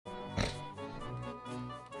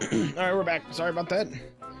Alright, we're back. Sorry about that.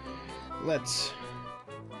 Let's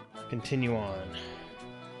continue on.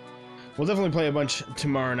 We'll definitely play a bunch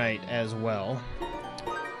tomorrow night as well.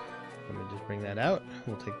 Let me just bring that out.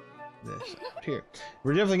 We'll take this out here.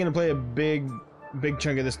 We're definitely going to play a big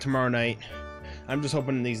chunk of this tomorrow night. I'm just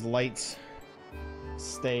hoping these lights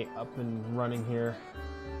stay up and running here.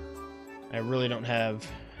 I really don't have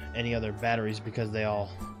any other batteries because they all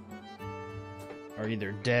are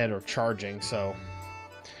either dead or charging, so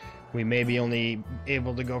we may be only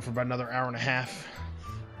able to go for about another hour and a half.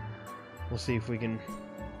 We'll see if we can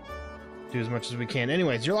do as much as we can.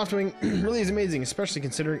 Anyways, your Loftwing really is amazing, especially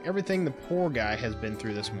considering everything the poor guy has been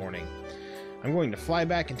through this morning. I'm going to fly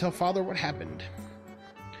back and tell Father what happened.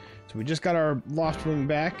 So we just got our Loftwing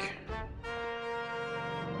back.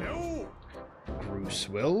 No. Bruce,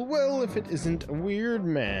 well, if it isn't a weird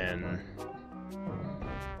man.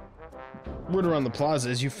 Word around the plaza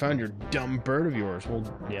is you found your dumb bird of yours. Well,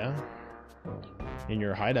 yeah. In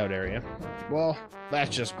your hideout area. Well,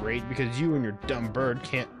 that's just great because you and your dumb bird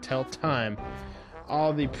can't tell time.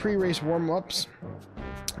 All the pre-race warm-ups,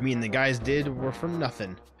 the guys did, were for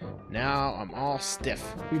nothing. Now I'm all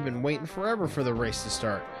stiff. We've been waiting forever for the race to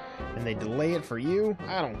start, and they delay it for you?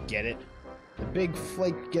 I don't get it. The big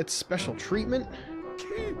flake gets special treatment?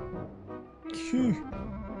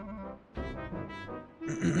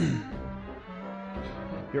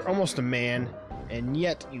 You're almost a man, and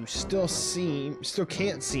yet you still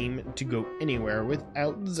can't seem to go anywhere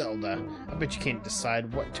without Zelda. I bet you can't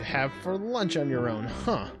decide what to have for lunch on your own,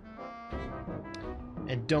 huh?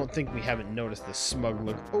 And don't think we haven't noticed the smug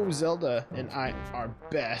look. Oh, Zelda and I are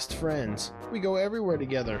best friends. We go everywhere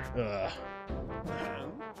together.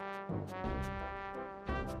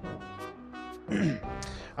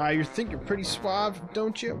 You think you're pretty suave,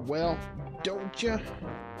 don't you? Well, don't you?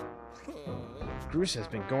 Bruce has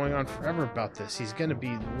been going on forever about this. He's gonna be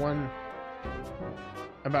the one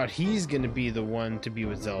to be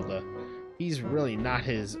with Zelda. He's really not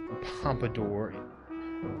his pompadour.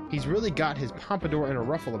 He's really got his pompadour in a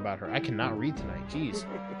ruffle about her. I cannot read tonight. Jeez.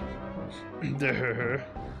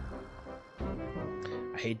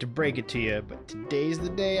 I hate to break it to you, but today's the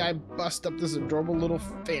day I bust up this adorable little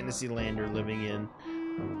fantasy land you're living in.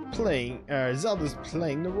 Zelda's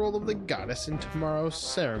playing the role of the goddess in tomorrow's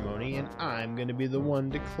ceremony, and I'm gonna be the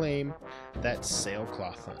one to claim that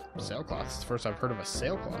sailcloth. Sailcloth? It's the first I've heard of a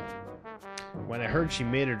sailcloth. When I heard she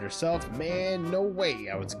made it herself, man, no way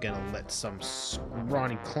I was gonna let some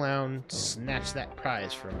scrawny clown snatch that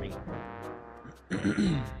prize from me.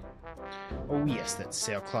 Oh yes, that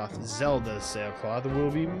sailcloth, Zelda's sailcloth,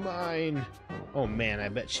 will be mine. Oh man, I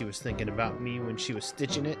bet she was thinking about me when she was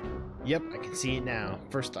stitching it. Yep, I can see it now.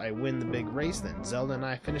 First I win the big race, then Zelda and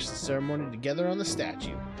I finish the ceremony together on the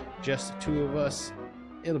statue. Just the two of us.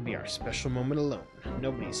 It'll be our special moment alone.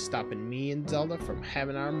 Nobody's stopping me and Zelda from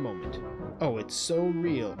having our moment. Oh, it's so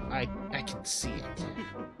real. I can see it.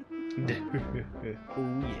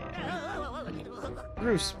 Oh yeah.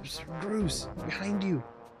 Bruce, behind you.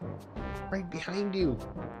 Right behind you.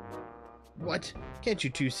 What? Can't you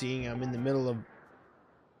two see I'm in the middle of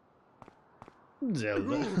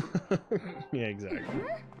Zelda? Yeah, exactly.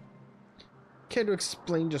 Care to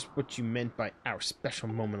explain just what you meant by our special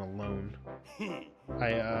moment alone?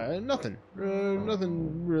 Nothing.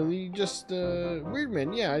 Nothing really. Just, weird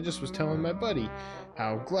man. Yeah, I just was telling my buddy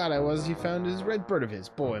how glad I was he found his red bird of his.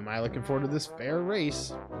 Boy, am I looking forward to this fair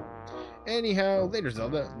race. Anyhow, later,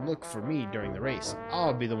 Zelda, look for me during the race.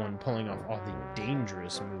 I'll be the one pulling off all the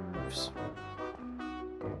dangerous moves.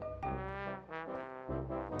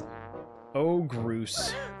 Oh,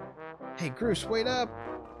 Groose. Hey, Groose, wait up!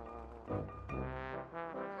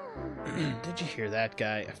 Did you hear that,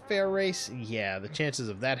 guy? A fair race? Yeah, the chances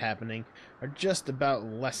of that happening are just about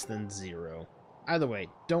less than 0. Either way,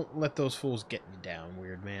 don't let those fools get you down,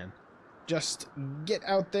 weird man. Just get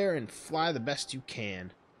out there and fly the best you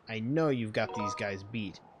can. I know you've got these guys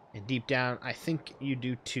beat, and deep down, I think you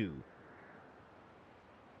do too.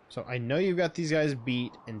 So I know you've got these guys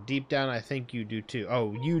beat, and deep down, I think you do too.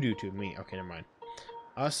 Oh, you do too. Me. Okay, never mind.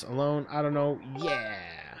 Us alone? I don't know. Yeah,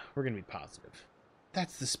 we're gonna be positive.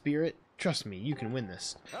 That's the spirit. Trust me, you can win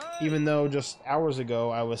this. Even though just hours ago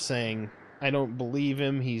I was saying I don't believe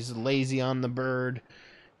him. He's lazy on the bird.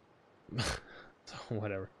 So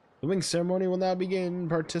whatever. The wing ceremony will now begin.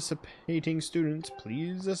 Participating students,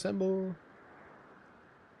 please assemble.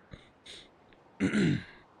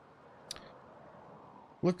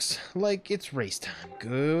 Looks like it's race time.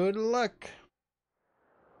 Good luck.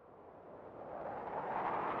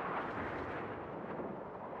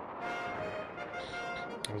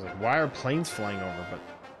 I was like, why are planes flying over? But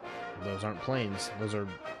those aren't planes. Those are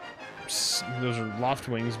those are loft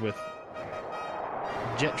wings with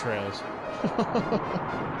jet trails.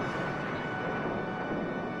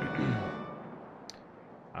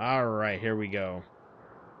 All right, here we go.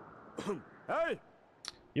 Hey!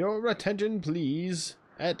 Your attention, please.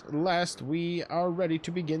 At last, we are ready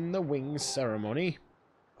to begin the wings ceremony.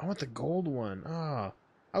 I want the gold one. Ah,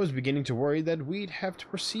 I was beginning to worry that we'd have to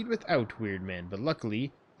proceed without Weird Man, but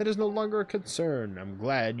luckily, that is no longer a concern. I'm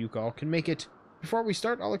glad you all can make it. Before we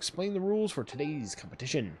start, I'll explain the rules for today's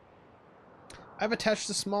competition. I've attached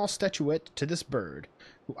a small statuette to this bird,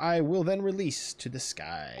 who I will then release to the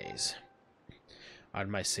skies. On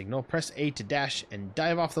my signal, press A to dash and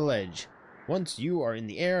dive off the ledge. Once you are in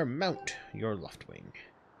the air, mount your Loftwing.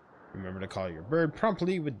 Remember to call your bird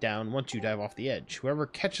promptly with down once you dive off the edge. Whoever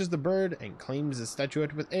catches the bird and claims the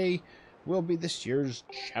statuette with A will be this year's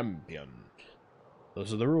champion.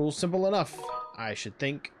 Those are the rules. Simple enough, I should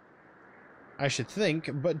think,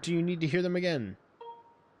 but do you need to hear them again?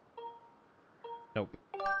 Nope.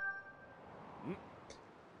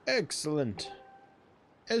 Excellent.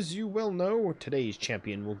 As you well know, today's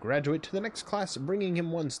champion will graduate to the next class, bringing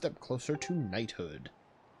him one step closer to knighthood.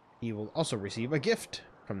 He will also receive a gift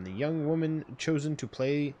from the young woman chosen to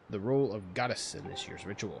play the role of goddess in this year's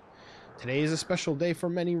ritual. Today is a special day for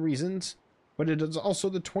many reasons, but it is also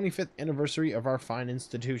the 25th anniversary of our fine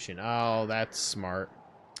institution. Oh, that's smart.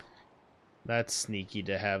 That's sneaky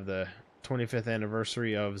to have the 25th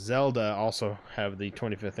anniversary of Zelda also have the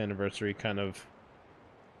 25th anniversary kind of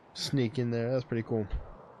sneak in there. That's pretty cool.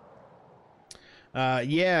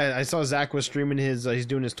 Yeah, I saw Zach was streaming his, he's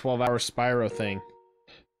doing his 12-hour Spyro thing.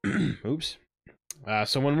 Oops.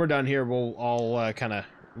 So when we're done here, we'll all kind of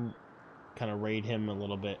raid him a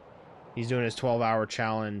little bit. He's doing his 12-hour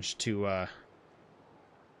challenge to with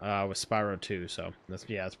Spyro 2, so that's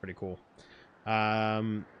pretty cool.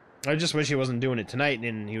 I just wish he wasn't doing it tonight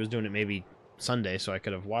and he was doing it maybe Sunday, so I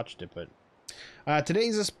could have watched it, but today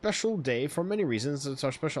is a special day for many reasons. It's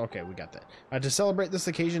our special... Okay, we got that. To celebrate this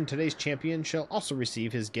occasion, today's champion shall also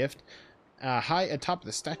receive his gift high atop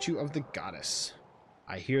the statue of the goddess.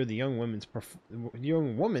 I hear the young woman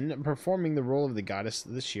performing the role of the goddess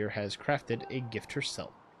this year has crafted a gift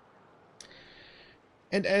herself.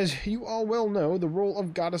 And as you all well know, the role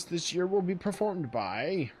of goddess this year will be performed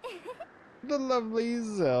by the lovely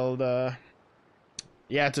Zelda.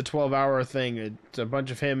 Yeah, it's a 12-hour thing. It's a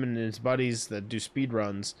bunch of him and his buddies that do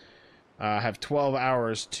speedruns have 12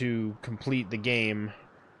 hours to complete the game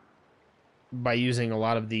by using a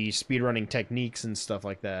lot of the speedrunning techniques and stuff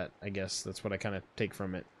like that. I guess that's what I kind of take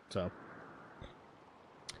from it. So,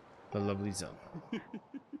 the lovely Zelda.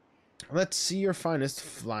 Let's see your finest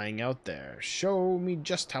flying out there. Show me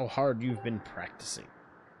just how hard you've been practicing.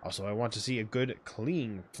 Also, I want to see a good,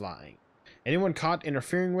 clean flying. Anyone caught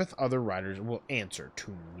interfering with other riders will answer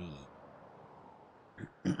to me.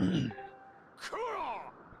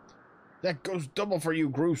 That goes double for you,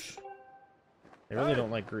 Groose. I really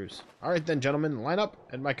don't like Groose. Alright then, gentlemen, line up.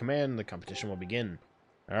 At my command, the competition will begin.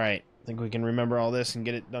 Alright, think we can remember all this and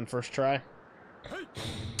get it done first try?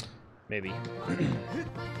 Maybe.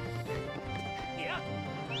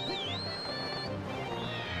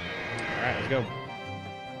 Alright, let's go.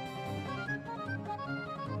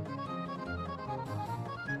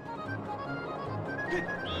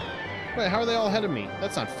 Wait, how are they all ahead of me?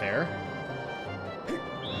 That's not fair.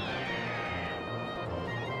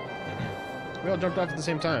 We all jumped off at the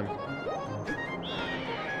same time.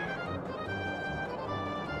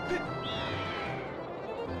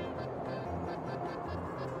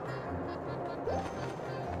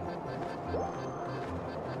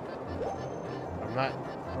 I'm not...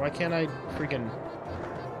 Why can't I freaking...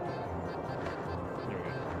 There we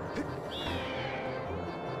go.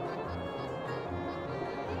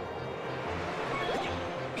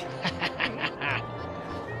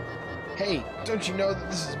 Hey, don't you know that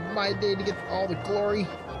this is my day to get all the glory?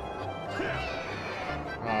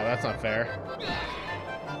 Oh, that's not fair.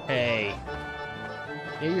 Hey.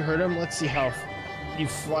 Yeah, you heard him. Let's see how you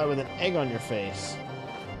fly with an egg on your face.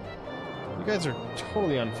 You guys are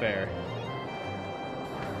totally unfair.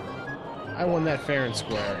 I won that fair and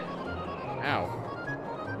square. Ow.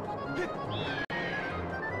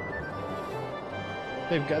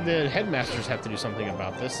 They've got... The headmasters have to do something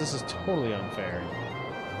about this. This is totally unfair.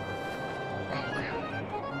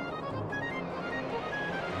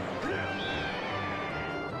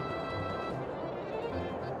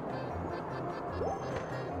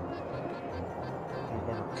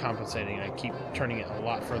 Compensating. I keep turning it a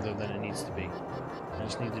lot further than it needs to be. I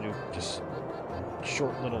just need to do just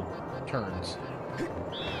short little turns.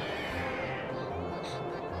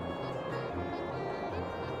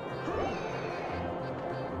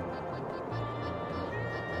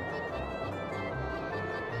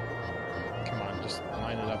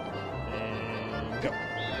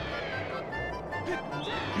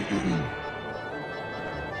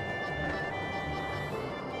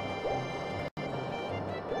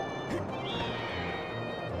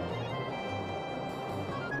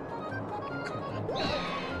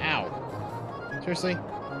 Ow. Seriously?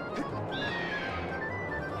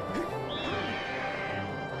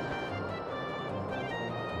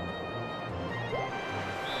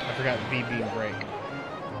 I forgot B beam break.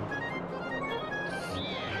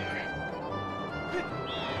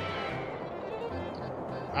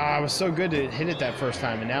 I was so good to hit it that first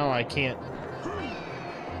time, and now I can't.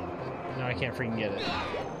 Now I can't freaking get it.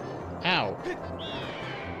 Ow!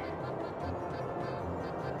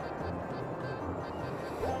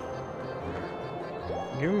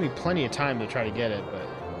 You're giving me plenty of time to try to get it, but.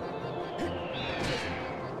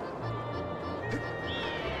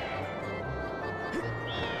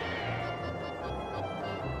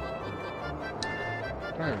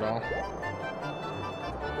 Fireball.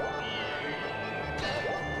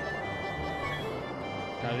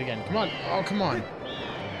 Got it again. Come on. Oh, come on.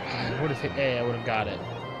 I would have hit A. I would have got it.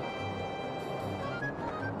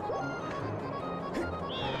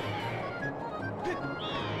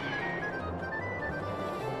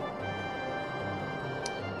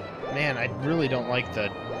 Man, I really don't like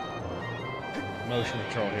the motion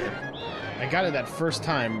control here. I got it that first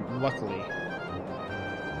time, luckily.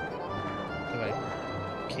 Because I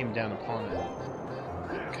came down upon it.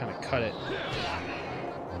 Kind of cut it.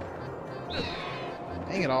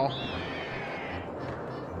 Dang it all.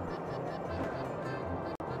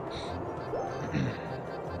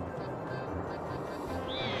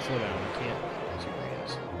 Slow down, I can't see where he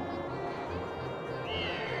is.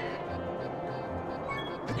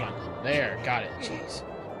 Come on. There, got it. Jeez.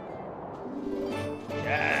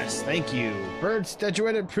 Yes, thank you. Bird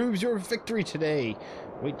statuette proves your victory today.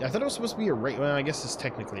 Wait, I thought it was supposed to be a race. Well, I guess it's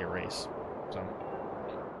technically a race. So.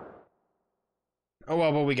 Oh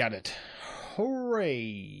well, but we got it.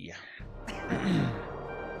 Hooray!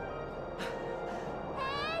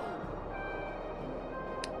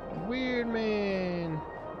 Weird man.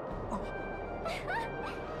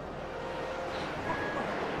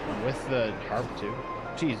 With the harp too.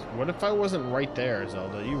 Jeez, what if I wasn't right there,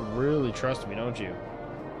 Zelda? You really trust me, don't you?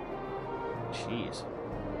 Jeez.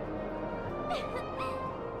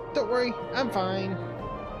 Don't worry, I'm fine.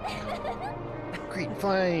 Great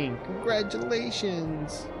flying!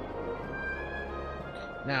 Congratulations!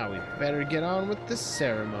 Now we better get on with the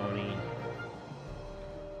ceremony.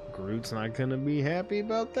 Groot's not gonna be happy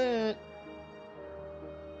about that.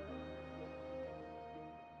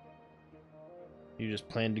 You just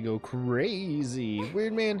plan to go crazy.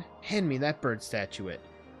 Weird man, hand me that bird statuette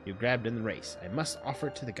you grabbed in the race. I must offer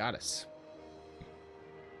it to the goddess.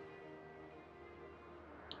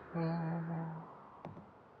 I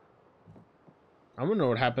wanna know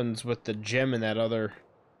what happens with the gem in that other...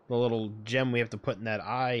 The little gem we have to put in that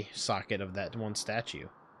eye socket of that one statue.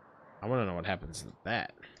 I want to know what happens to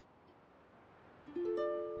that.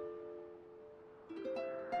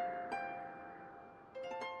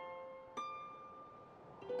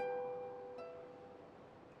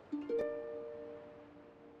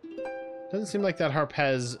 Doesn't seem like that harp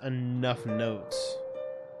has enough notes.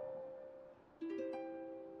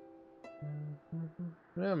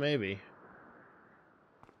 Yeah, maybe.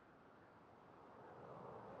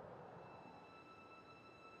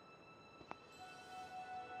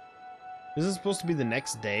 Is this supposed to be the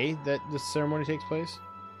next day that this ceremony takes place?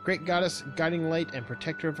 Great goddess, guiding light and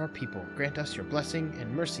protector of our people, grant us your blessing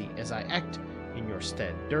and mercy as I act in your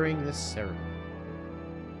stead during this ceremony.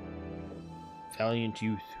 Valiant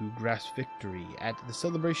youth who grasp victory at the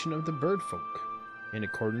celebration of the bird folk. In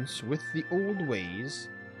accordance with the old ways,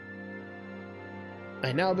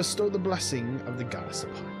 I now bestow the blessing of the goddess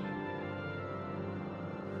upon you.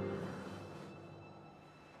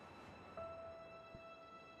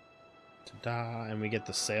 And we get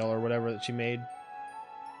the sail or whatever that she made.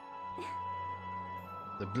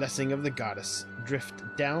 The blessing of the goddess drift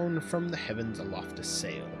down from the heavens aloft a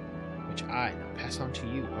sail, which I now pass on to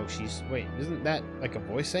you. Oh, she's... Wait, isn't that like a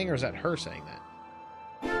voice saying, or is that her saying that?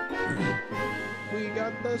 We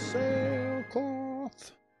got the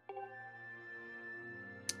sailcloth.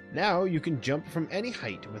 Now you can jump from any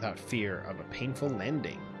height without fear of a painful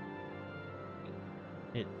landing.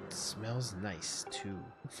 It smells nice, too.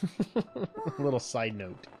 A little side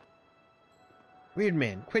note. Weird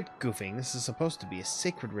man, quit goofing. This is supposed to be a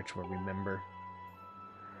sacred ritual, remember?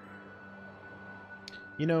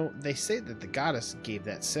 You know, they say that the goddess gave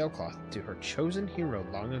that sailcloth to her chosen hero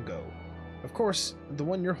long ago. Of course, the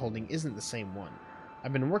one you're holding isn't the same one.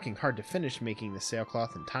 I've been working hard to finish making the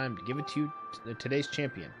sailcloth in time to give it to you, today's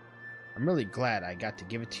champion. I'm really glad I got to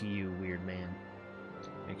give it to you, weird man.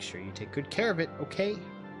 Make sure you take good care of it, okay?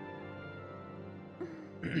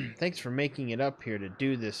 Thanks for making it up here to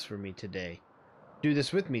do this for me today. Do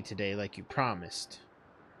this with me today like you promised.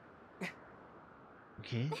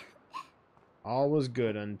 Okay. All was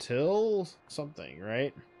good until something,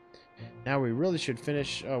 right? Now we really should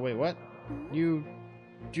finish... Oh, wait, what? You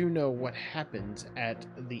do know what happens at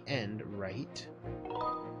the end, right?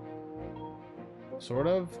 Sort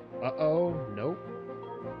of? Uh-oh. Nope.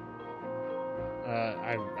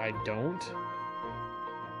 I don't.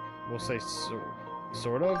 We'll say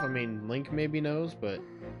sort of. I mean, Link maybe knows, but...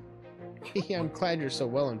 Yeah, I'm glad you're so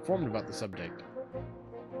well informed about the subject.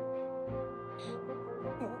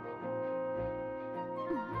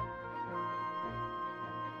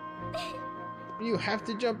 You have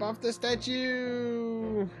to jump off the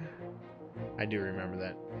statue! I do remember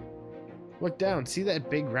that. Look down, see that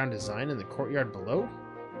big round design in the courtyard below?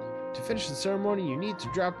 To finish the ceremony, you need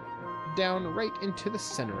to drop down right into the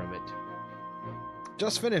center of it.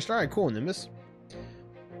 Just finished. Alright, cool, Nimbus.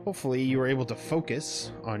 Hopefully you were able to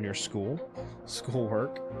focus on your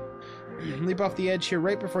schoolwork. Leap off the edge here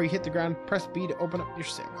right before you hit the ground. Press B to open up your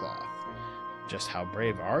sailcloth. Just how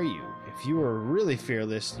brave are you? If you were really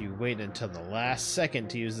fearless, you wait until the last second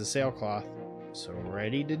to use the sailcloth. So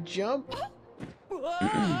ready to jump?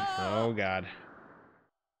 Oh god.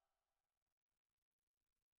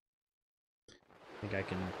 I think I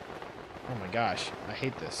can... Oh my gosh, I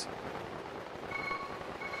hate this.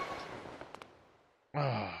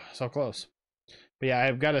 Oh, so close. But yeah,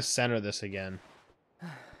 I've got to center this again.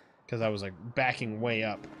 Because I was like backing way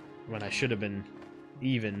up when I should have been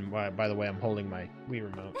even. By the way, I'm holding my Wii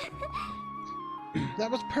remote.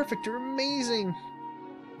 That was perfect. You're amazing.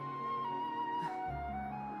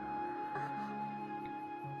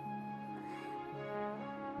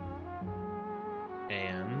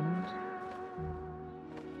 And...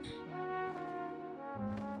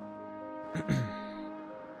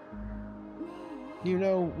 You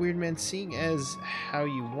know, Weird Man, seeing as how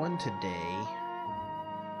you won today,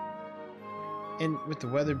 and with the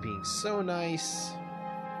weather being so nice,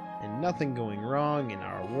 and nothing going wrong in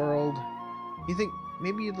our world, you think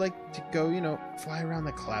maybe you'd like to go, you know, fly around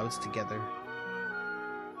the clouds together?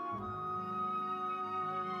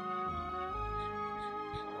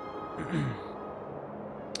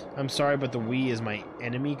 I'm sorry, but the Wii is my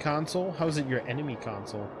enemy console? How is it your enemy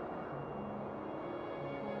console?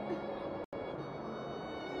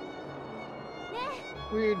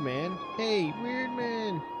 Weird Man. Hey, Weird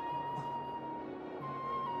Man.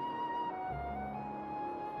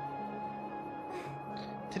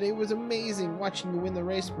 Today was amazing watching you win the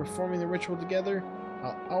race, performing the ritual together.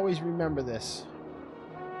 I'll always remember this.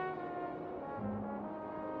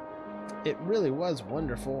 It really was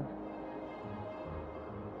wonderful.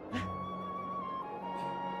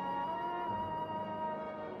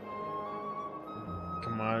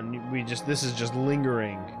 Come on, this is just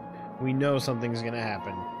lingering. We know something's gonna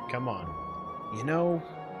happen. Come on. You know...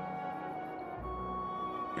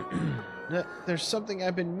 There's something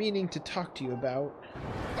I've been meaning to talk to you about.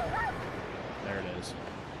 There it is.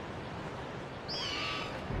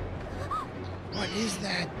 What is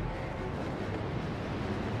that?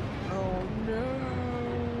 Oh no!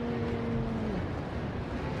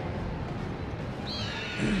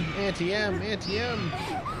 Anti-M! Anti-M!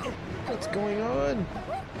 What's going on?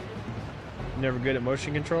 Never good at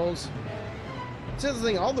motion controls. It's the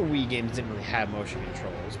thing, all the Wii games didn't really have motion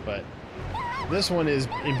controls, but this one is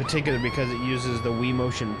in particular because it uses the Wii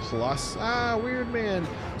Motion Plus. Ah, Weird Man.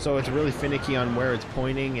 So it's really finicky on where it's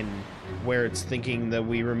pointing and where it's thinking the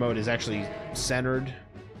Wii remote is actually centered.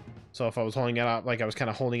 So if I was holding it out, like I was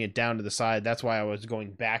kind of holding it down to the side, that's why I was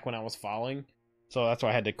going back when I was falling. So that's why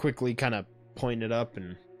I had to quickly kind of point it up,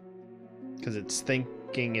 and because it's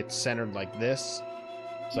thinking it's centered like this.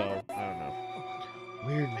 So, I don't know.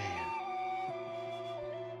 Weird Man.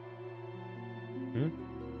 Hmm?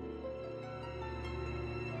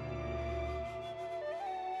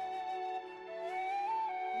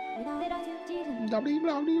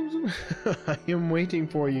 I am waiting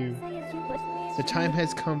for you. The time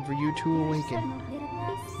has come for you to awaken.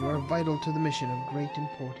 You are vital to the mission of great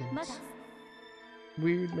importance.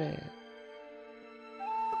 Weird Man.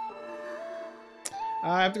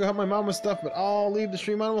 I have to go help my mom with stuff, but I'll leave the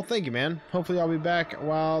stream on. Well, thank you, man. Hopefully I'll be back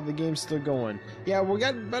while the game's still going. Yeah, we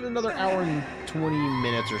got about another hour and 20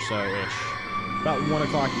 minutes or so-ish. About 1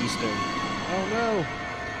 o'clock Eastern. Oh,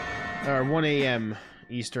 no. Or 1 a.m.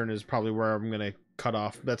 Eastern is probably where I'm going to cut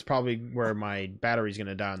off. That's probably where my battery's going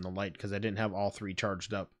to die on the light, because I didn't have all 3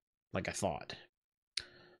 charged up like I thought.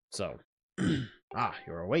 So.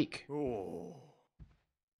 You're awake. Oh.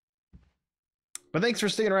 But thanks for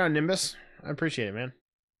sticking around, Nimbus. I appreciate it, man.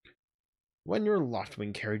 When your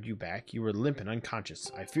Loftwing carried you back, you were limp and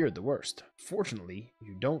unconscious. I feared the worst. Fortunately,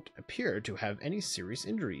 you don't appear to have any serious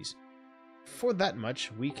injuries. For that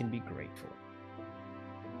much, we can be grateful.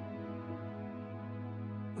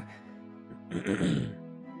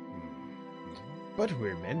 But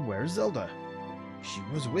Weirdman, where's Zelda? She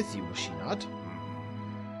was with you, was she not?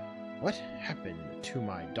 What happened to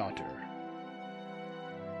my daughter?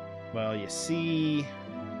 Well, you see...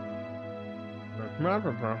 And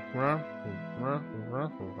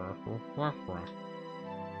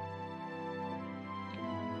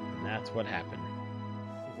that's what happened.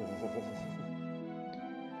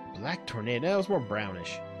 Black tornado? That was more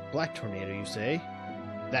brownish. Black tornado, you say?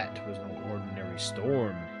 That was no ordinary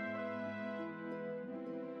storm.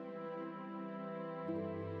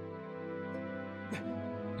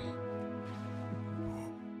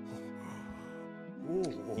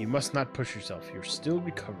 You must not push yourself. You're still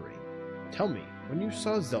recovering. Tell me, when you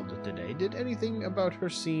saw Zelda today, did anything about her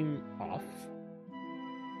seem off?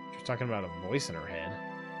 She's talking about a voice in her head.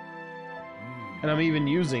 And I'm even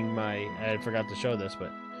using my... I forgot to show this,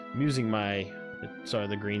 but I'm using my... Sorry,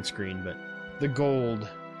 the green screen, but the gold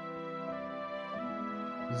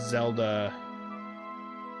Zelda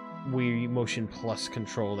Wii Motion Plus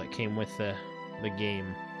control that came with the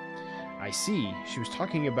game. I see. She was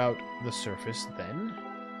talking about the surface then?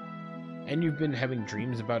 And you've been having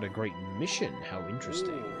dreams about a great mission. How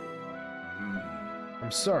interesting.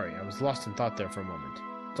 I'm sorry, I was lost in thought there for a moment.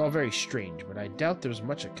 It's all very strange, but I doubt there's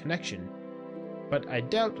much of a connection.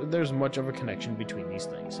 Between these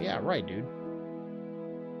things. Yeah, right, dude.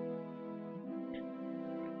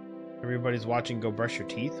 Everybody's watching Go Brush Your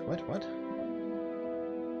Teeth? What?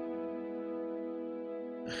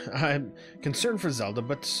 I'm concerned for Zelda,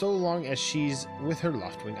 but so long as she's with her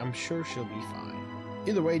Loftwing, I'm sure she'll be fine.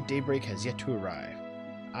 Either way, daybreak has yet to arrive.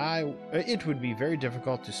 It would be very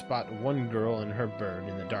difficult to spot one girl and her bird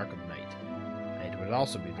in the dark of night. It would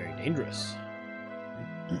also be very dangerous.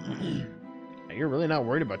 You're really not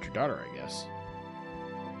worried about your daughter, I guess.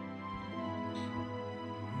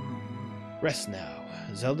 Rest now.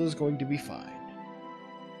 Zelda's going to be fine.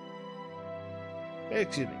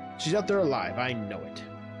 Excuse me. She's out there alive. I know it.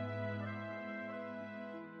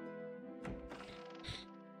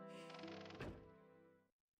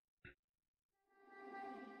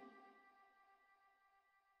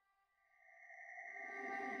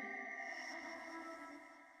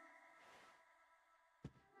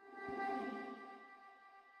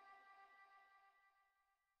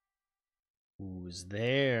 Who's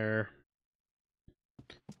there?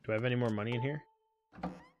 Do I have any more money in here?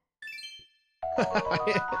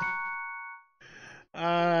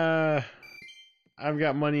 I've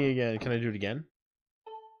got money again. Can I do it again?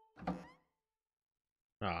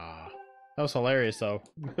 Ah, that was hilarious though.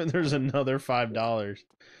 There's another $5.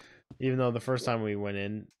 Even though the first time we went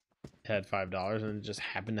in had $5 and it just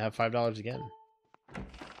happened to have $5 again.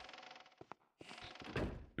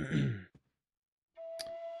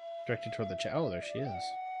 Directed toward the chat. Oh, there she is.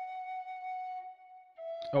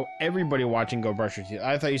 Oh, everybody watching, go brush your teeth.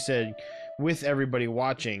 I thought you said with everybody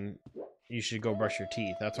watching, you should go brush your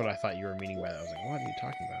teeth. That's what I thought you were meaning by that. I was like, what are you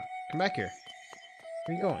talking about? Come back here.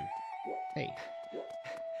 Where are you going? Hey.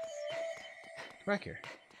 Come back here.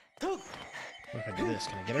 What if I do this?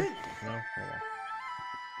 Can I get her? No? Oh, well.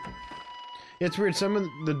 Yeah, it's weird. Some of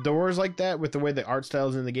the doors like that, with the way the art style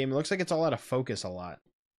is in the game, it looks like it's all out of focus a lot.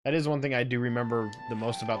 That is one thing I do remember the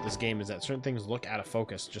most about this game, is that certain things look out of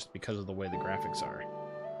focus just because of the way the graphics are.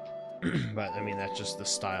 But, I mean, that's just the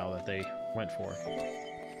style that they went for.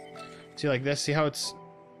 See, like this? See how it's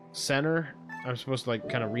center? I'm supposed to, like,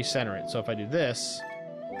 kind of recenter it. So if I do this,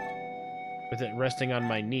 with it resting on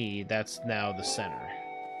my knee, that's now the center.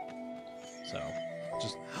 So,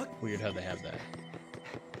 just weird how they have that.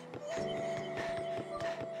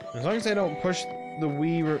 As long as I don't push the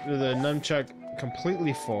the nunchuck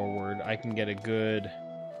completely forward, I can get a good...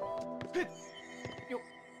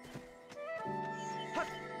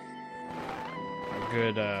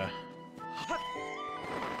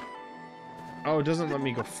 Oh, it doesn't let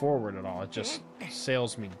me go forward at all. It just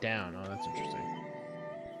sails me down. Oh, that's interesting.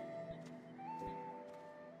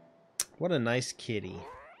 What a nice kitty.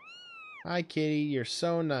 Hi, kitty. You're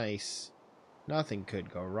so nice. Nothing could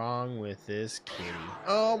go wrong with this kitty.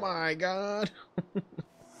 Oh my god.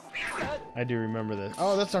 I do remember this.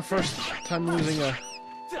 Oh, that's our first time losing a...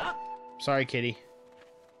 Sorry, kitty.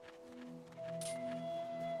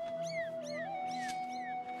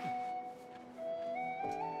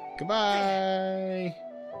 Goodbye!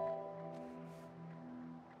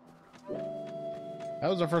 That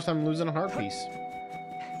was our first time losing a heart piece.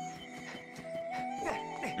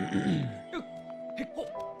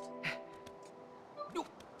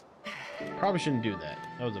 probably shouldn't do that.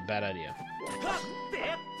 That was a bad idea.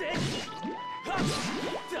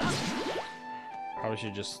 Probably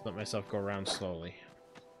should just let myself go around slowly.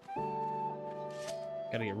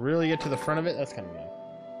 Gotta really get to the front of it. That's kind of annoying.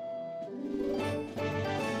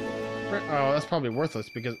 Oh, that's probably worthless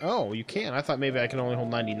because oh, you can. I thought maybe I can only hold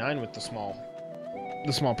 99 with the small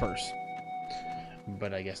purse,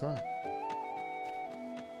 but I guess not.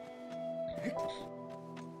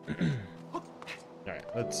 All right,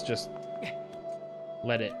 let's just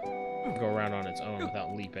let it go around on its own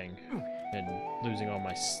without leaping and losing all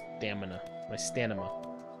my stamina.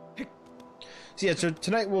 So yeah, so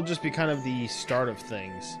tonight will just be kind of the start of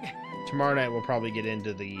things. Tomorrow night we'll probably get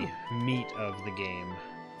into the meat of the game.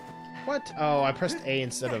 What? Oh, I pressed A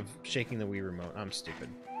instead of shaking the Wii remote. I'm stupid.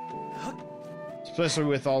 Especially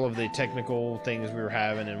with all of the technical things we were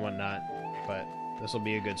having and whatnot. But this will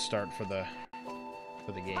be a good start for the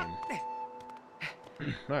game.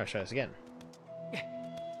 Alright, try this again.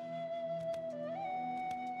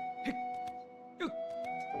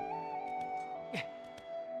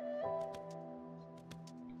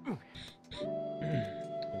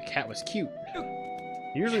 The cat was cute.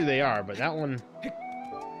 Usually they are, but that one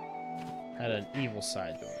had an evil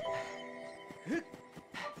side to it.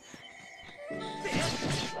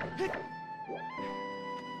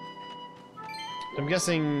 I'm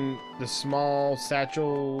guessing the small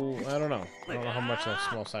satchel... I don't know. I don't know how much that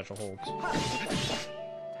small satchel holds.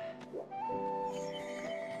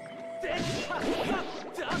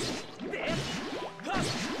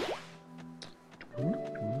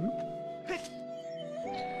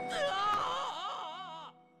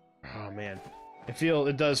 Oh man.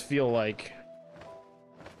 It does feel like...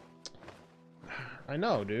 I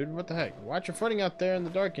know, dude. What the heck? Watch your footing out there in the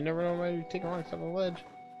dark. You never know when you take a wrong side of the ledge.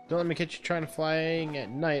 Don't let me catch you trying to flying at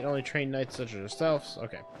night. Only train knights such as yourselves.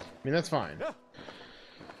 Okay. I mean, that's fine.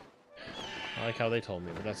 I like how they told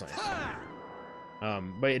me, but that's nice.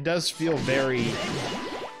 But it does feel very...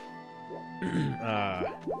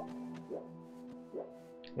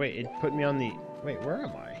 Wait, it put me on the... Wait, where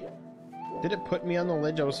am I? Did it put me on the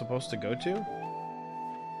ledge I was supposed to go to?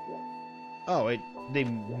 Oh, they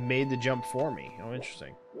made the jump for me. Oh,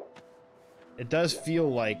 interesting. It does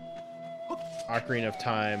feel like Ocarina of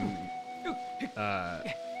Time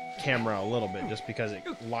camera a little bit, just because it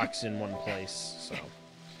locks in one place. So,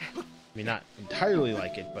 I mean, not entirely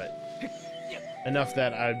like it, but enough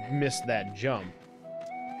that I missed that jump.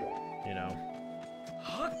 You know.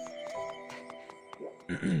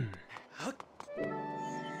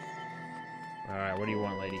 All right, what do you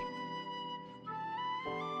want, lady?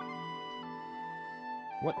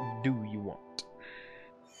 What do you want?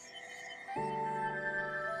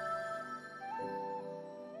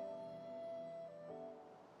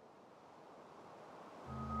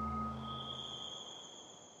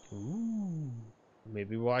 Ooh.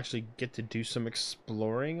 Maybe we'll actually get to do some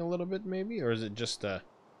exploring a little bit, maybe? Or is it just a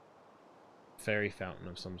fairy fountain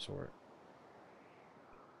of some sort?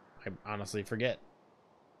 I honestly forget.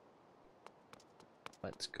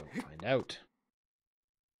 Let's go find out.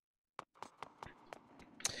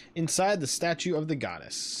 Inside the statue of the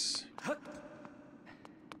goddess.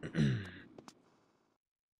 An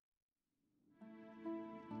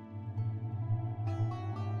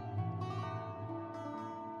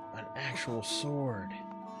actual sword.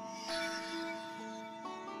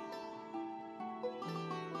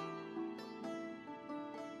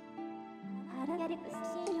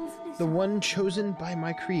 The one chosen by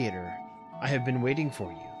my creator. I have been waiting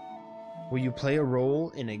for you. Will you play a role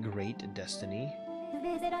in a great destiny?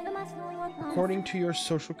 According to your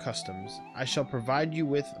social customs, I shall provide you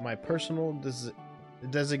with my personal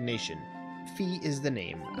designation. Fee is the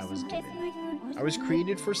name I was given. I was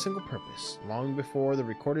created for a single purpose, long before the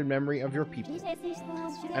recorded memory of your people.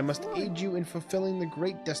 I must aid you in fulfilling the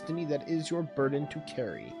great destiny that is your burden to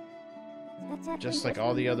carry. Just like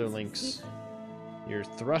all the other links, you're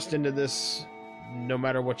thrust into this no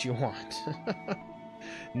matter what you want.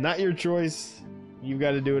 Not your choice. You've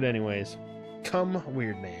got to do it anyways. Come,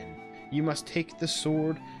 weird man. You must take the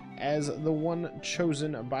sword as the one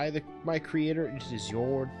chosen by my creator. It is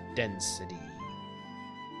your density.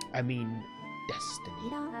 I mean,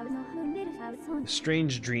 destiny.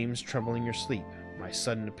 Strange dreams troubling your sleep. My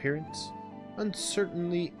sudden appearance.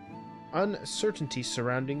 Uncertainty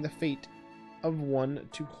surrounding the fate of one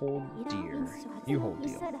to hold dear. You hold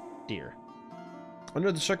dear.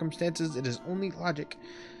 Under the circumstances, it is only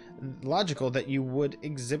logical that you would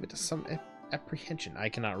exhibit some apprehension. I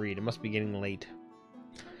cannot read. It must be getting late.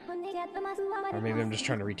 Or maybe I'm just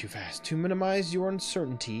trying to read too fast. To minimize your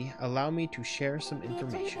uncertainty, allow me to share some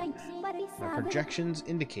information. My projections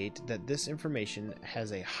indicate that this information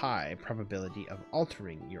has a high probability of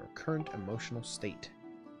altering your current emotional state.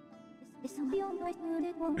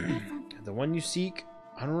 The one you seek,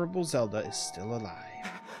 Honorable Zelda, is still alive.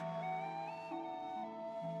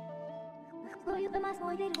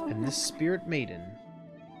 And this spirit maiden,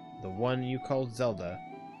 the one you called Zelda,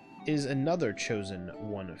 is another chosen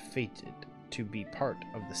one fated to be part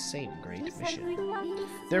of the same great mission.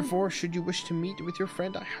 Therefore, should you wish to meet with your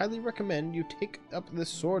friend, I highly recommend you take up this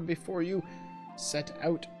sword before you set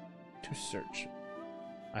out to search.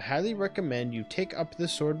 I highly recommend you take up the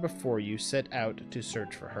sword before you set out to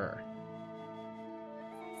search for her.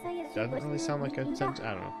 Doesn't really sound like a sentence.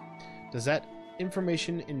 I don't know. Does that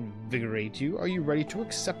information invigorate you? Are you ready to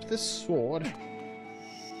accept this sword?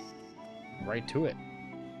 Right to it.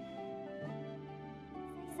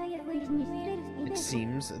 It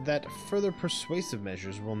seems that further persuasive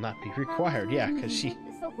measures will not be required. Yeah, because he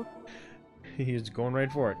is going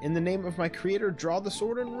right for it. In the name of my creator, draw the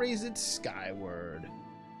sword and raise it skyward.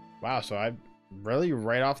 Wow, so I really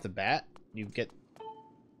right off the bat, you get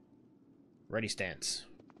ready stance.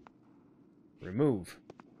 Remove.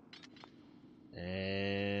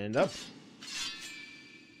 And up.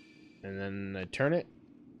 And then I turn it.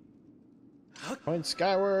 Point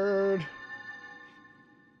skyward.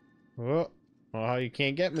 Oh, you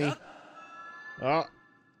can't get me. Oh,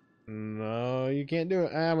 no, you can't do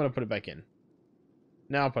it. I'm going to put it back in.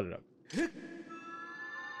 Now I'll put it up.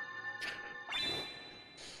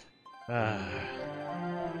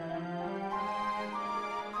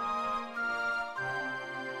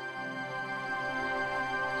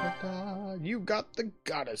 You got the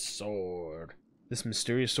goddess sword. This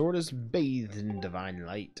mysterious sword is bathed in divine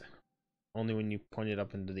light. Only when you point it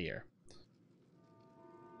up into the air.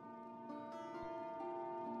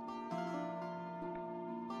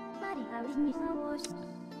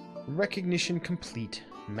 Recognition complete,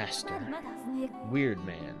 master. Weird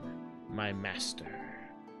man, my master.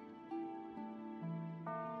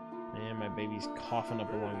 And my baby's coughing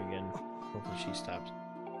up a lung again. Hopefully she stops.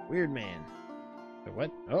 Weird man. Wait,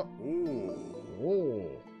 what? Oh. Oh.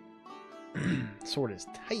 Sword is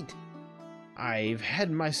tight. I've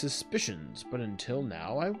had my suspicions, but until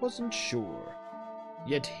now I wasn't sure.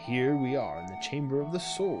 Yet here we are in the Chamber of the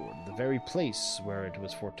Sword, the very place where it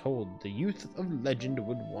was foretold the youth of legend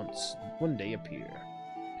would one day appear.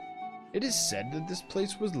 It is said that this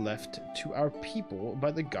place was left to our people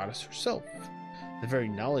by the goddess herself. The very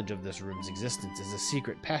knowledge of this room's existence is a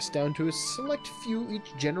secret passed down to a select few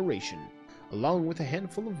each generation, along with a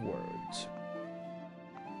handful of words.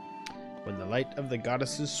 When the light of the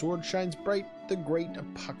goddess's sword shines bright, the great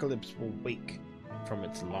apocalypse will wake from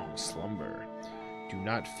its long slumber. Do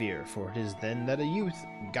not fear, for it is then that a youth,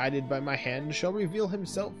 guided by my hand, shall reveal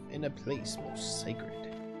himself in a place most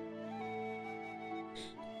sacred.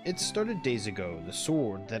 It started days ago, the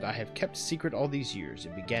sword that I have kept secret all these years.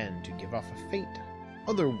 It began to give off a faint,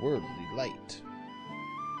 otherworldly light.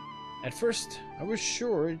 At first, I was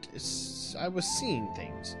sure I was seeing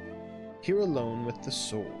things, here alone with the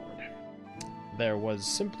sword. There was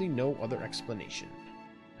simply no other explanation.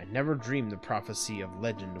 I never dreamed the prophecy of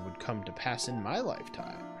legend would come to pass in my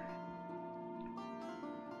lifetime.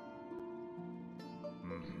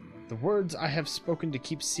 The words I have spoken to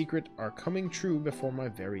keep secret are coming true before my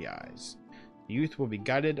very eyes. The youth will be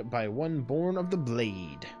guided by one born of the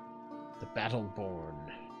blade, the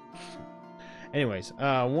battle-born. Anyways,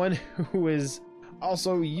 one who is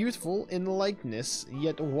also youthful in likeness,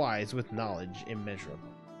 yet wise with knowledge immeasurable.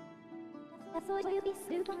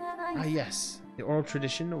 Ah yes, the oral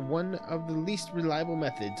tradition, one of the least reliable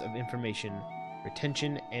methods of information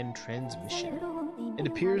retention and transmission. It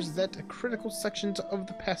appears that critical sections of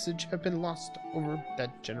the passage have been lost over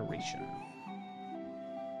that generation.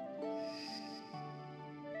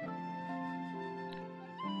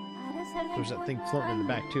 There's that thing floating in the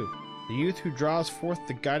back too. The youth who draws forth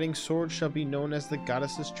the guiding sword shall be known as the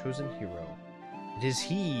goddess's chosen hero. It is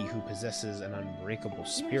he who possesses an unbreakable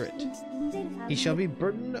spirit. He shall be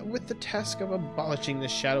burdened with the task of abolishing the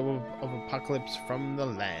shadow of apocalypse from the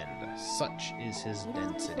land. Such is his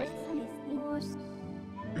density.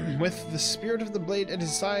 With the spirit of the blade at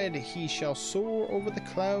his side, he shall soar over the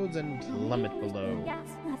clouds and plummet below.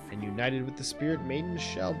 And united with the spirit maiden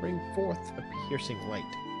shall bring forth a piercing light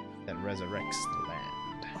that resurrects the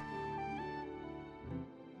land.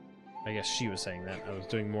 I guess she was saying that. I was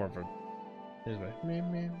doing more of a...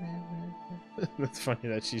 That's funny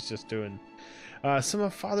that she's just doing some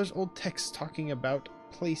of Father's old texts talking about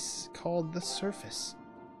a place called the Surface.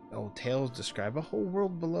 Old tales describe a whole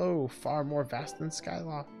world below, far more vast than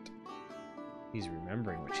Skyloft. He's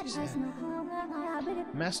remembering what she said.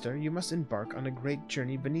 Master, you must embark on a great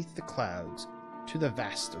journey beneath the clouds, to the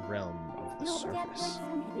vast realm of the surface.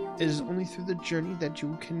 It is only through the journey that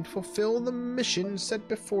you can fulfill the mission set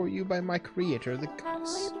before you by my creator, the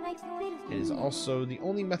goddess. It is also the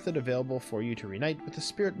only method available for you to reunite with the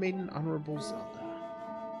spirit maiden, Honorable Zelda.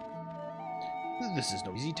 This is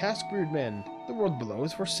no easy task, weird man. The world below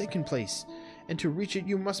is a forsaken place, and to reach it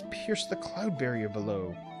you must pierce the cloud barrier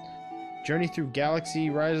below. Journey through galaxy,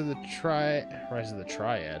 Rise of the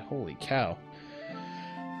Triad. Holy cow.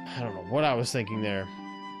 I don't know what I was thinking there.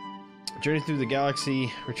 Journey through the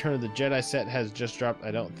galaxy, Return of the Jedi set has just dropped.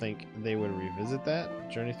 I don't think they would revisit that.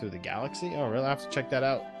 Journey through the galaxy? Oh, really? I have to check that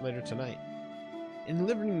out later tonight. In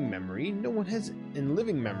living memory, no one has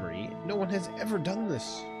ever done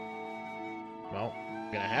this. Well,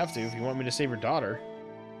 I'm gonna have to if you want me to save your daughter.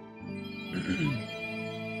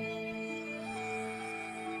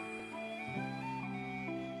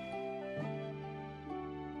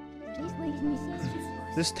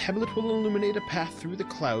 This tablet will illuminate a path through the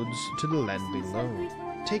clouds to the land below.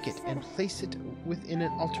 Take it and place it within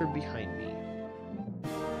an altar behind me.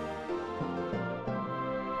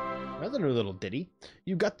 Another little ditty.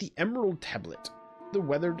 You got the Emerald Tablet. The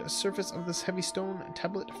weathered surface of this heavy stone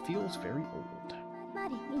tablet feels very old.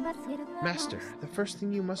 Master, the first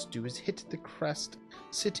thing you must do is hit the crest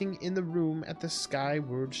sitting in the room at the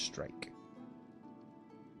Skyward Strike.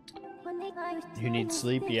 You need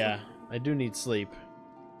sleep? Yeah, I do need sleep.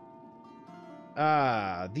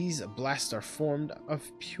 Ah, these blasts are formed of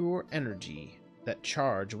pure energy that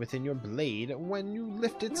charge within your blade when you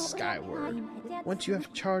lift it skyward. Once you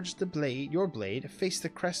have charged your blade, face the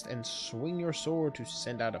crest and swing your sword to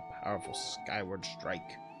send out a powerful skyward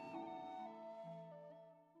strike.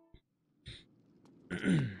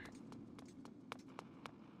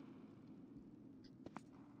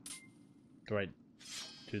 Do I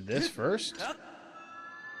do this first?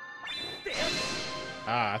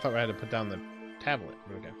 Ah, I thought I had to put down the tablet.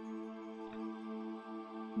 Okay.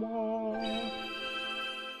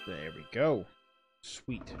 There we go.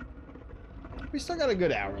 Sweet. We still got a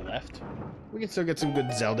good hour left. We can still get some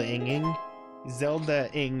good Zelda-ing.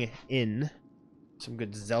 Zelda-ing in. Some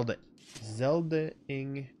good Zelda-ing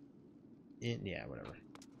in. Yeah, whatever.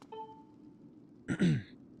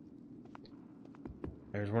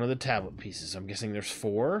 There's one of the tablet pieces. I'm guessing there's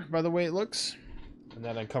 4 by the way it looks. And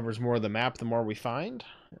that uncovers more of the map the more we find.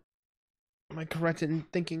 Am I correct in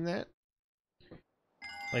thinking that?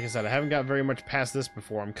 Like I said, I haven't got very much past this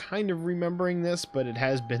before. I'm kind of remembering this, but it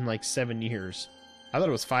has been like 7 years. I thought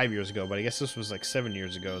it was 5 years ago, but I guess this was like 7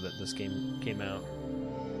 years ago that this game came out.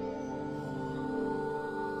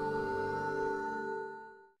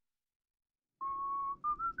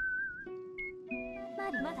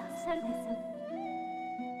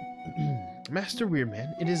 Master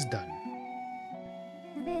Weirdman, it is done.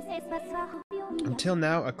 Until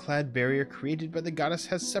now, a cloud barrier created by the goddess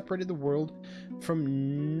has separated the world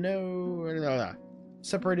from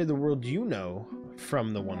separated the world you know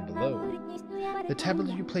from the one below. The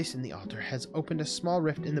tablet you place in the altar has opened a small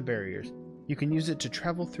rift in the barriers. You can use it to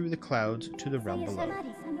travel through the clouds to the realm below.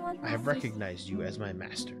 I have recognized you as my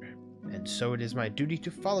master, and so it is my duty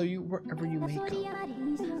to follow you wherever you may go.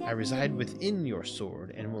 I reside within your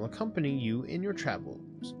sword and will accompany you in your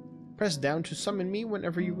travels. Press down to summon me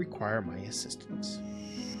whenever you require my assistance.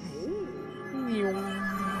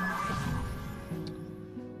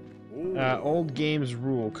 Old games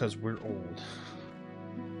rule because we're old.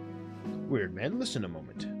 Weird man, listen a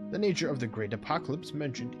moment. The nature of the great apocalypse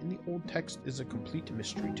mentioned in the old text is a complete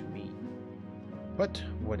mystery to me. But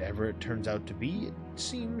whatever it turns out to be, it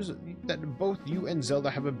seems that both you and Zelda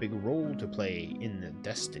have a big role to play in the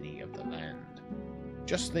destiny of the land.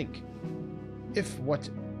 Just think, if what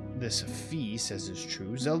this fee says is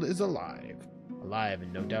true, Zelda is alive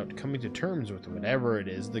and no doubt coming to terms with whatever it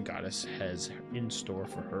is the goddess has in store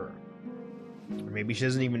for her. Or maybe she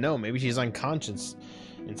doesn't even know. Maybe she's unconscious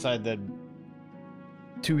inside the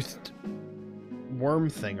toothed worm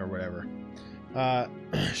thing or whatever.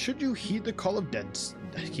 Should you heed the call of I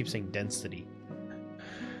keep saying density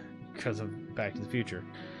because of Back to the Future.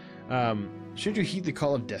 Should you heed the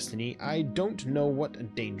call of destiny, I don't know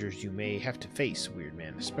what dangers you may have to face, weird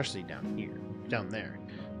man, especially down there.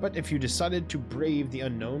 But if you decided to brave the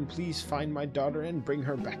unknown, please find my daughter and bring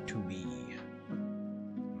her back to me.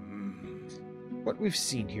 What we've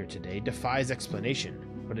seen here today defies explanation,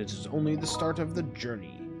 but it is only the start of the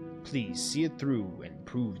journey. Please see it through and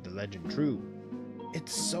prove the legend true.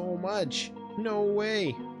 It's so much! No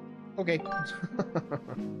way! Okay.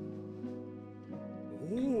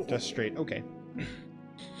 Just straight. Okay.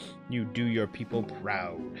 You do your people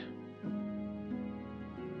proud.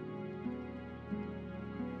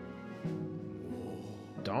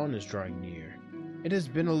 Dawn is drawing near. It has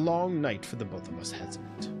been a long night for the both of us, hasn't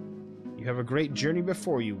it? You have a great journey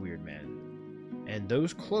before you, weird man. And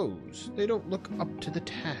those clothes, they don't look up to the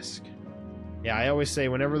task. Yeah, I always say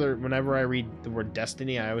whenever I read the word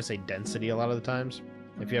destiny, I always say density a lot of the times.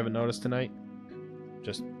 If you haven't noticed tonight,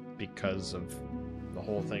 just because of the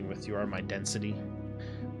whole thing with you are my density.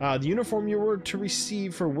 The uniform you were to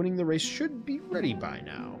receive for winning the race should be ready by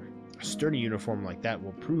now. A sturdy uniform like that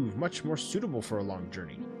will prove much more suitable for a long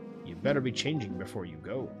journey. You better be changing before you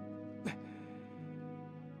go.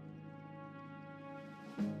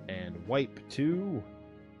 And wipe to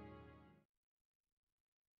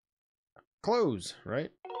clothes, right?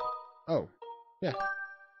 Oh, yeah.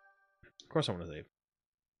 Of course I want to save.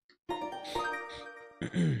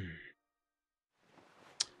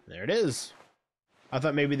 There it is. I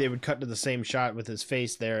thought maybe they would cut to the same shot with his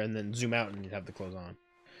face there and then zoom out and you'd have the clothes on.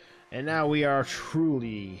 And now we are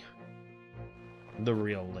truly the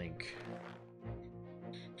real Link.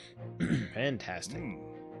 Fantastic.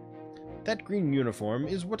 That green uniform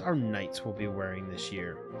is what our knights will be wearing this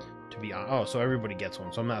year. To be oh, so everybody gets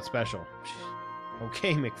one, so I'm not special.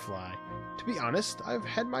 Okay, McFly. To be honest, I've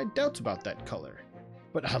had my doubts about that color.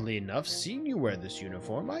 But oddly enough, seeing you wear this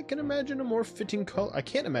uniform, I can't imagine a more fitting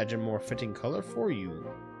color for you.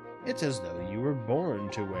 It's as though you were born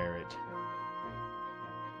to wear it.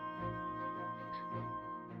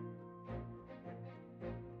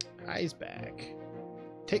 Eyes back.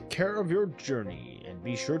 Take care of your journey, and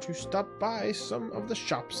be sure to stop by some of the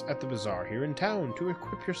shops at the bazaar here in town to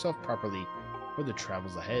equip yourself properly for the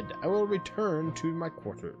travels ahead. I will return to my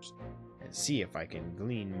quarters and see if I can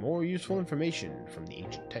glean more useful information from the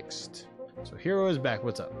ancient text. So Hero is back.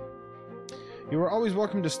 What's up? You are always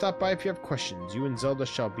welcome to stop by if you have questions. You and Zelda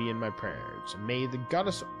shall be in my prayers. May the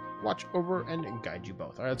goddess watch over and guide you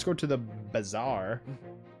both. Alright, let's go to the bazaar.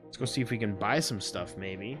 Let's go see if we can buy some stuff,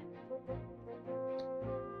 maybe.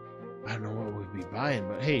 I don't know what we'd be buying,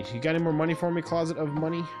 but hey, you got any more money for me, Closet of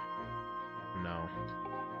Money? No.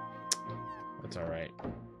 That's alright.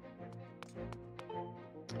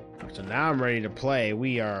 So now I'm ready to play.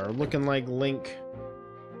 We are looking like Link.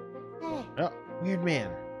 Oh, weird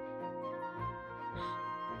man.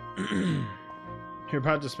 You're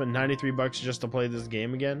about to spend 93 bucks just to play this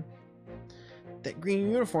game again? That green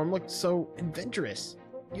uniform looked so adventurous.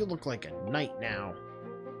 You look like a knight now.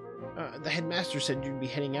 The headmaster said you'd be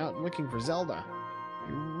heading out looking for Zelda.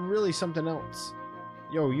 You're really something else.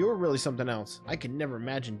 Yo, you're really something else. I could never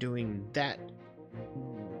imagine doing that.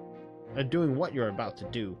 Doing what you're about to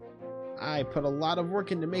do. I put a lot of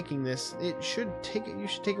work into making this. You should take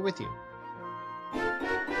it with you.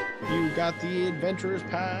 You got the adventurer's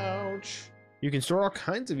pouch. You can store all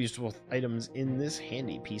kinds of useful items in this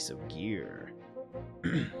handy piece of gear.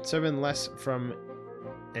 7 less from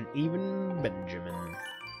an even Benjamin.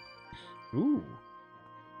 Ooh.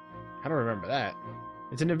 I don't remember that.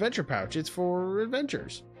 It's an adventure pouch. It's for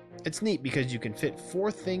adventures. It's neat because you can fit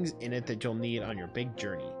 4 things in it that you'll need on your big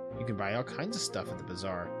journey. You can buy all kinds of stuff at the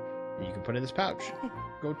bazaar that you can put in this pouch.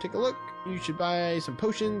 Go take a look. You should buy some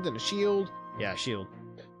potions and a shield. Yeah, a shield.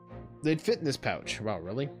 They'd fit in this pouch. Wow,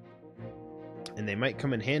 really? And they might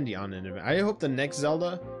come in handy on an event. I hope the next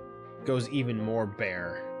Zelda goes even more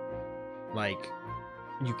bare. Like,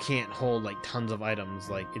 you can't hold like tons of items.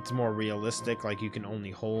 Like, it's more realistic. Like, you can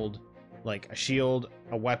only hold like a shield,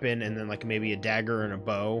 a weapon, and then like maybe a dagger and a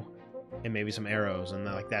bow and maybe some arrows, and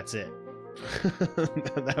then, like, that's it.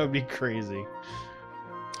 That would be crazy.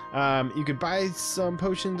 You could buy some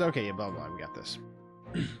potions. Okay, blah blah, we got this.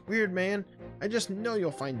 Weird man, I just know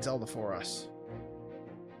you'll find Zelda for us.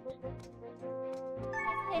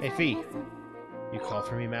 Hey Fee, you called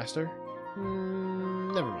for me, master?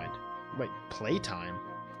 Never mind. Wait, playtime?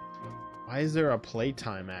 Why is there a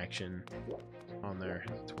playtime action on there?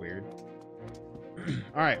 That's weird.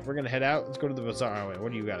 Alright, we're gonna head out. Let's go to the bazaar. Oh, wait,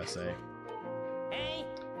 what do you gotta say? Hey!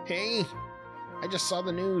 Hey! I just saw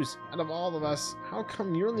the news. Out of all of us, how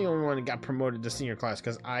come you're the only one that got promoted to senior class?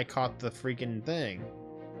 Because I caught the freaking thing.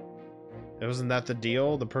 Wasn't that the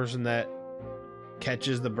deal? The person that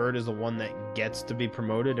catches the bird is the one that gets to be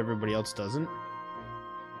promoted. Everybody else doesn't.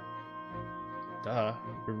 Duh.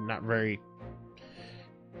 You're not very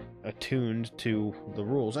attuned to the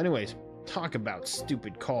rules. Anyways, talk about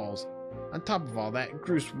stupid calls. On top of all that,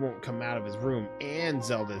 Groose won't come out of his room, and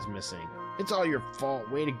Zelda's missing. It's all your fault.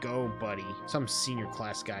 Way to go, buddy. Some senior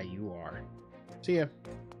class guy you are. See ya.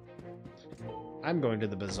 I'm going to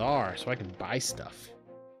the bazaar so I can buy stuff.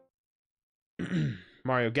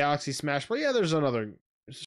 Mario Galaxy Smash. Well, yeah, there's another